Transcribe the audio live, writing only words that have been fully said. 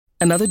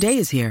Another day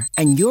is here,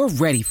 and you're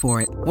ready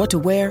for it. What to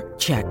wear?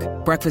 Check.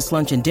 Breakfast,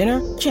 lunch, and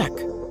dinner? Check.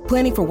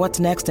 Planning for what's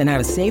next and how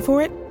to save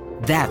for it?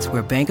 That's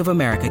where Bank of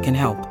America can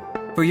help.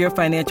 For your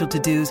financial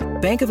to-dos,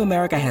 Bank of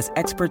America has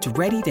experts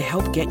ready to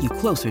help get you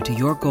closer to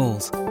your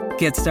goals.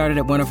 Get started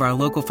at one of our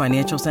local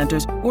financial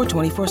centers or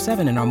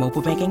 24/7 in our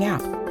mobile banking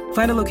app.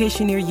 Find a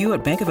location near you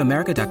at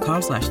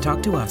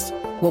bankofamerica.com/talktous.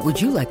 What would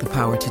you like the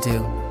power to do?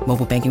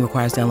 Mobile banking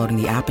requires downloading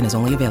the app and is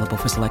only available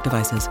for select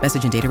devices.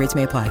 Message and data rates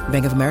may apply.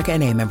 Bank of America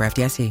N.A., member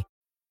FDIC.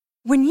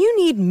 When you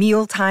need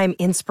mealtime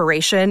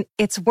inspiration,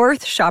 it's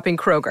worth shopping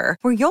Kroger,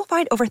 where you'll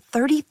find over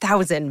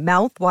 30,000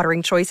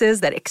 mouth-watering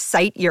choices that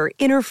excite your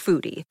inner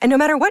foodie. And no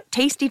matter what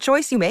tasty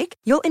choice you make,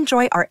 you'll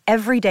enjoy our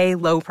everyday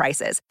low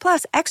prices,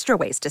 plus extra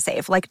ways to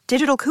save, like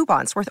digital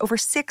coupons worth over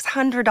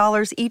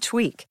 $600 each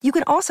week. You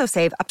can also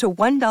save up to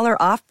 $1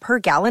 off per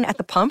gallon at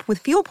the pump with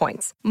fuel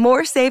points.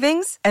 More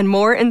savings and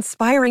more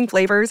inspiring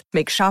flavors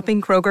make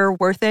shopping Kroger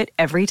worth it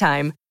every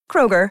time.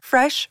 Kroger,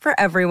 fresh for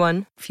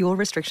everyone. Fuel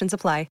restrictions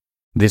apply.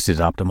 This is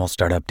Optimal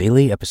Startup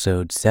Daily,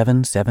 episode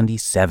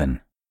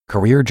 777,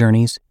 Career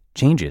Journeys,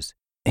 Changes,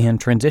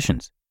 and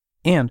Transitions,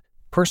 and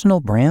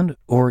Personal Brand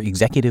or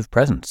Executive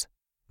Presence,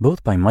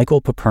 both by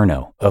Michael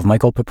Paperno of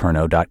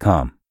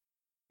michaelpaperno.com.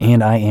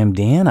 And I am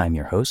Dan, I'm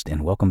your host,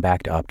 and welcome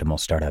back to Optimal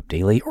Startup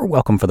Daily, or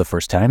welcome for the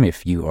first time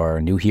if you are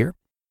new here.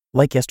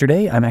 Like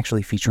yesterday, I'm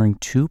actually featuring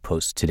 2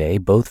 posts today,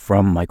 both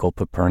from Michael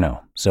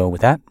Paperno. So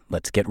with that,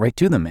 let's get right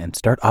to them and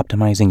start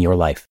optimizing your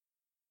life.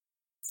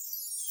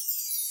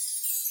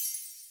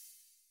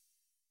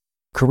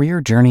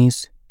 Career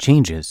Journeys,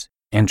 Changes,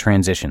 and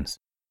Transitions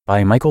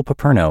by Michael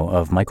Paperno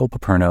of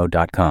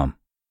michaelpaperno.com.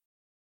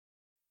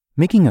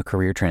 Making a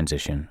career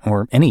transition,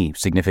 or any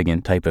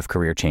significant type of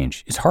career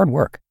change, is hard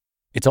work.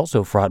 It's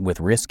also fraught with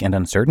risk and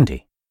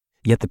uncertainty.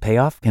 Yet the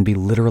payoff can be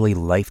literally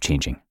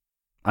life-changing.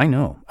 I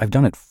know, I've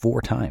done it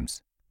 4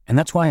 times. And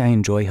that's why I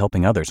enjoy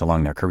helping others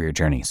along their career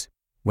journeys.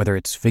 Whether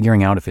it's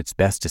figuring out if it's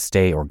best to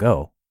stay or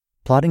go,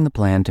 plotting the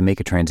plan to make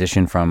a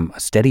transition from a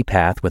steady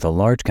path with a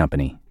large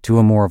company to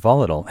a more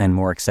volatile and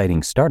more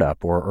exciting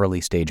startup or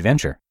early-stage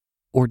venture,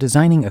 or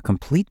designing a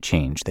complete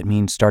change that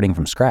means starting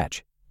from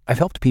scratch. I've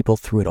helped people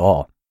through it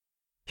all.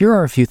 Here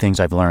are a few things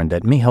I've learned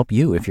that may help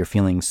you if you're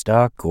feeling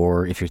stuck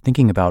or if you're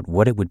thinking about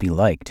what it would be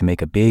like to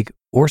make a big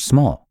or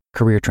small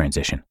career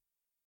transition.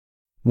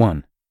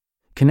 1.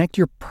 Connect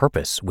your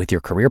purpose with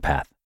your career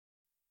path.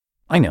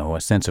 I know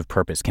a sense of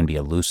purpose can be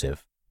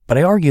elusive, but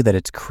I argue that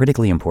it's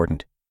critically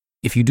important.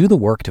 If you do the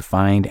work to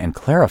find and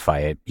clarify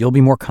it, you'll be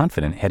more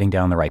confident heading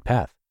down the right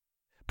path.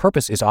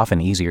 Purpose is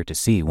often easier to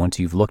see once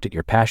you've looked at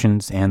your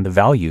passions and the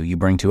value you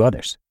bring to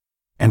others.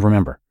 And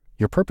remember,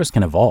 your purpose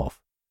can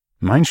evolve.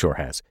 Mine sure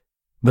has.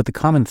 But the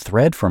common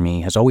thread for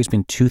me has always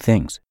been 2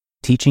 things: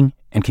 teaching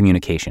and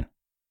communication.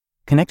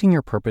 Connecting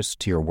your purpose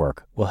to your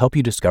work will help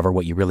you discover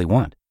what you really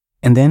want,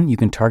 and then you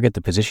can target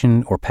the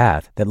position or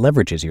path that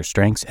leverages your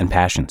strengths and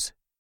passions.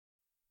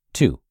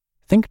 2.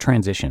 Think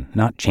transition,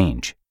 not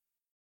change.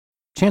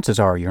 Chances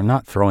are you're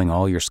not throwing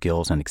all your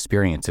skills and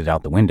experiences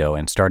out the window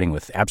and starting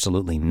with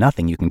absolutely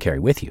nothing you can carry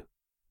with you.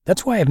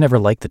 That's why I've never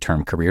liked the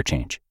term career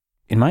change.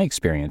 In my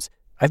experience,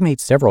 I've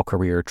made several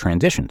career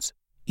transitions,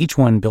 each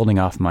one building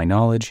off my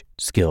knowledge,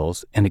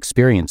 skills, and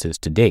experiences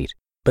to date,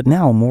 but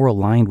now more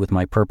aligned with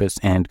my purpose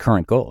and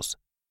current goals.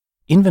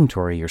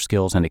 Inventory your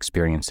skills and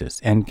experiences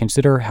and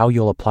consider how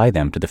you'll apply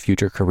them to the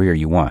future career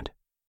you want.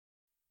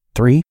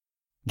 3.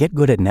 Get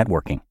good at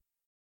networking.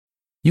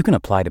 You can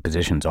apply to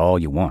positions all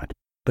you want,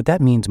 but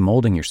that means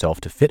molding yourself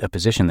to fit a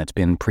position that's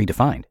been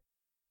predefined.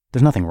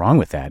 There's nothing wrong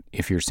with that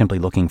if you're simply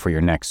looking for your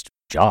next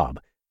job,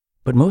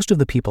 but most of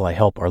the people I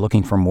help are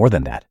looking for more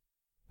than that.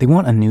 They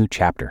want a new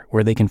chapter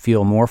where they can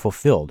feel more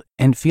fulfilled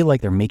and feel like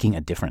they're making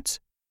a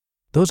difference.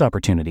 Those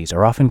opportunities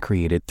are often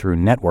created through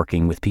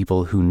networking with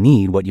people who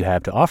need what you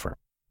have to offer,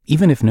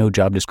 even if no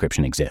job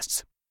description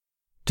exists.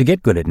 To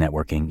get good at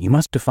networking, you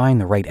must define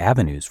the right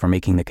avenues for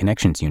making the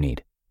connections you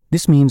need.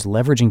 This means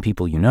leveraging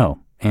people you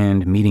know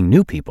and meeting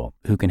new people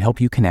who can help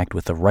you connect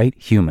with the right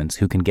humans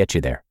who can get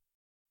you there.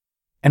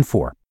 And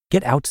 4,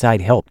 get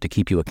outside help to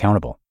keep you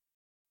accountable.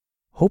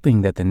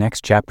 Hoping that the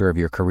next chapter of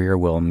your career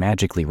will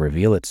magically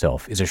reveal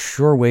itself is a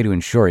sure way to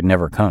ensure it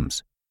never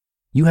comes.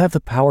 You have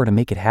the power to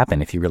make it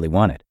happen if you really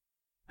want it.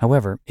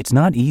 However, it's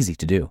not easy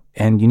to do,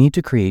 and you need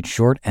to create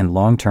short and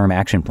long-term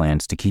action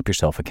plans to keep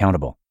yourself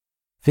accountable.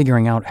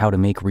 Figuring out how to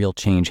make real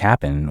change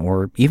happen,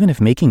 or even if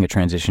making a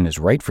transition is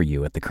right for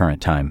you at the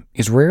current time,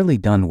 is rarely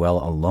done well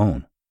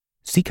alone.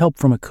 Seek help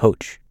from a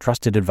coach,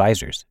 trusted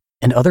advisors,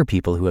 and other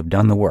people who have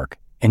done the work,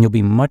 and you'll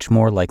be much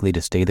more likely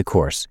to stay the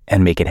course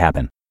and make it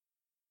happen.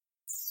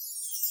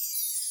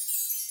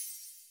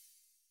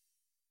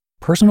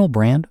 Personal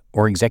Brand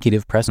or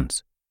Executive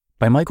Presence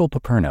by Michael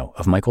Paperno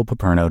of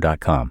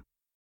michaelpaperno.com.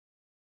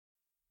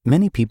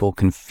 Many people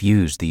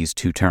confuse these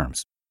 2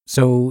 terms,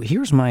 so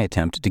here's my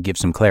attempt to give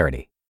some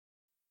clarity.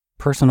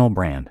 Personal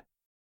brand.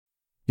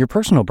 Your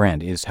personal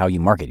brand is how you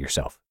market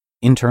yourself,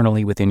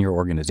 internally within your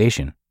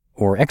organization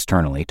or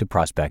externally to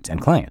prospects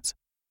and clients.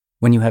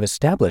 When you have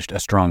established a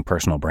strong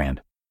personal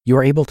brand, You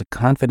are able to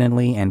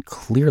confidently and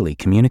clearly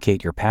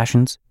communicate your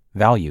passions,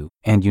 value,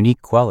 and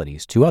unique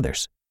qualities to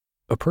others.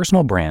 A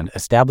personal brand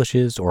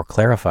establishes or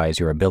clarifies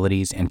your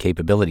abilities and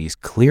capabilities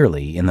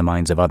clearly in the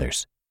minds of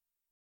others.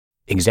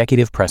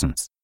 Executive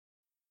presence.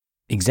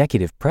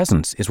 Executive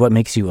presence is what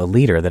makes you a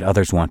leader that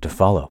others want to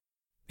follow.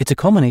 It's a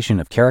culmination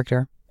of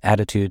character,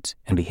 attitudes,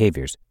 and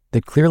behaviors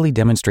that clearly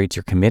demonstrates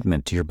your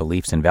commitment to your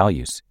beliefs and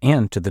values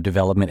and to the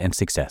development and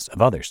success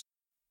of others.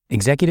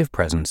 Executive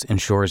presence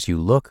ensures you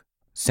look,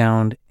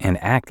 sound, and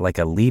act like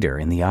a leader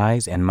in the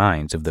eyes and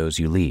minds of those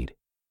you lead.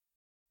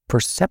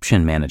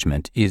 Perception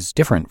management is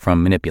different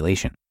from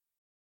manipulation.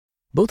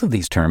 Both of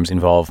these terms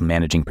involve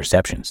managing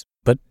perceptions,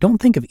 but don't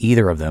think of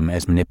either of them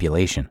as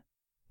manipulation.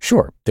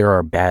 Sure, there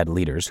are bad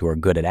leaders who are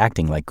good at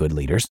acting like good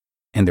leaders,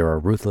 and there are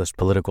ruthless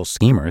political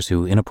schemers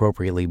who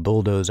inappropriately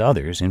bulldoze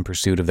others in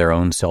pursuit of their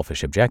own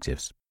selfish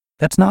objectives.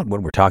 That's not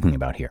what we're talking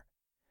about here.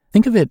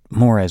 Think of it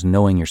more as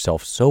knowing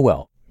yourself so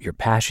well, your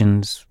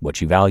passions,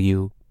 what you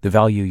value, the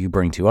value you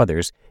bring to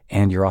others,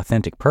 and your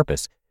authentic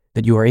purpose,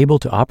 that you are able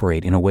to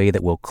operate in a way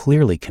that will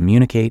clearly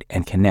communicate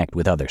and connect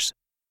with others.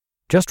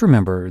 Just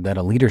remember that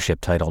a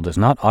leadership title does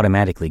not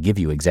automatically give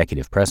you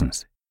executive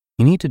presence.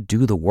 You need to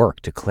do the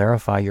work to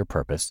clarify your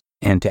purpose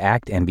and to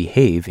act and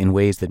behave in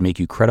ways that make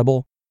you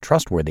credible,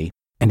 trustworthy,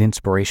 and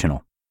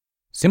inspirational.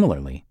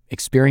 Similarly,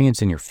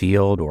 experience in your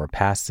field or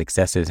past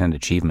successes and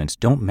achievements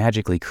don't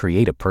magically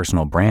create a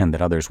personal brand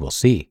that others will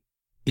see.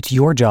 It's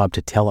your job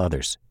to tell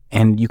others,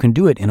 and you can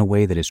do it in a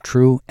way that is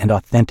true and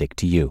authentic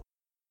to you.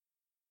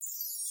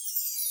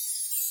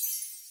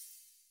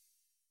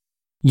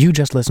 You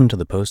just listened to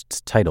the posts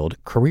titled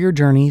Career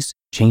Journeys,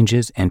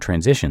 Changes, and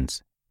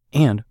Transitions,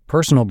 and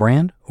Personal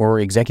Brand or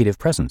Executive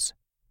Presence,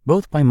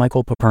 both by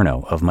Michael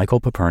Paperno of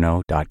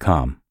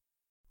michaelpaperno.com.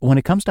 When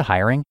it comes to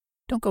hiring,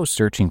 don't go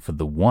searching for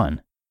the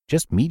one.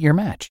 Just meet your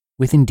match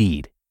with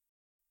Indeed.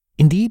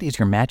 Indeed is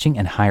your matching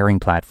and hiring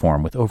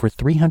platform with over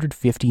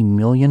 350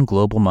 million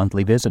global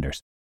monthly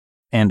visitors,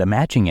 and a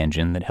matching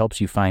engine that helps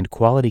you find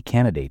quality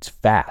candidates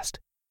fast.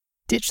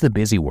 Ditch the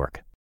busy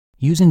work.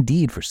 Use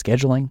Indeed for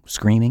scheduling,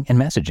 screening, and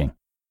messaging.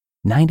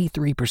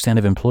 93%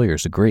 of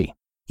employers agree.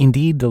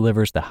 Indeed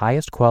delivers the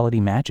highest quality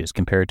matches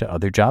compared to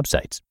other job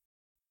sites.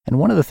 And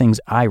one of the things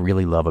I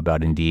really love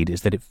about Indeed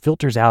is that it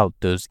filters out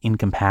those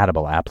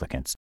incompatible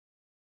applicants.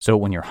 So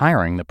when you're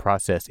hiring, the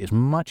process is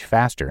much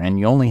faster and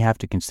you only have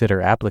to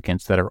consider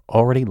applicants that are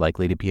already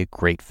likely to be a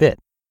great fit.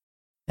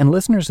 And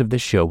listeners of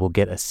this show will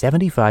get a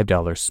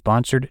 $75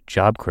 sponsored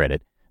job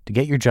credit to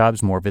get your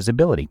jobs more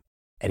visibility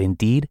at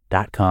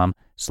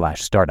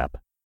Indeed.com/startup.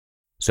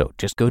 So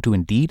just go to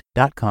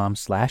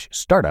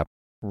Indeed.com/startup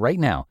right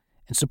now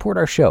and support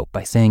our show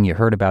by saying you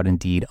heard about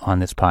Indeed on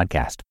this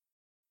podcast.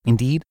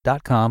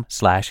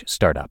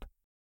 Indeed.com/startup.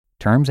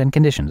 Terms and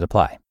conditions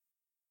apply.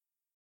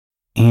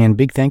 And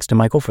big thanks to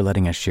Michael for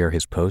letting us share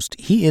his post.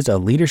 He is a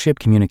leadership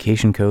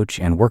communication coach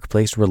and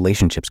workplace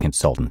relationships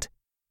consultant.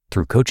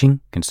 Through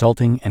coaching,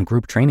 consulting, and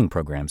group training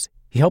programs,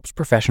 he helps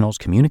professionals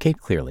communicate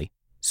clearly,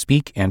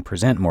 speak and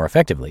present more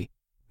effectively,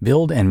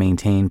 build and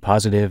maintain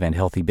positive and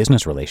healthy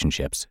business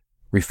relationships,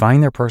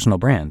 refine their personal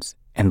brands,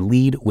 and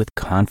lead with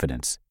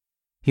confidence.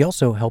 He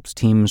also helps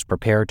teams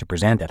prepare to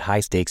present at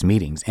high-stakes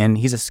meetings, and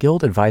he's a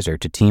skilled advisor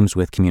to teams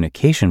with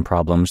communication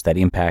problems that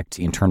impact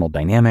internal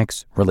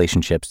dynamics,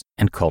 relationships,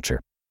 and culture.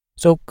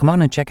 So come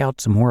on and check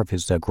out some more of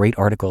his great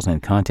articles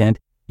and content.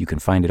 You can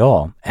find it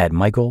all at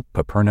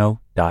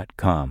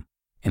michaelpaperno.com.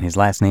 And his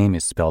last name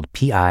is spelled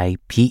Piperno.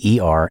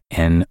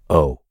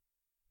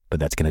 But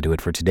that's going to do it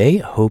for today.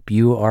 Hope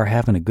you are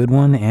having a good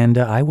one, and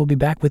I will be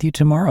back with you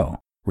tomorrow,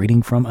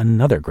 reading from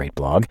another great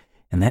blog,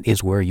 and that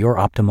is where your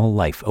optimal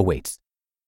life awaits.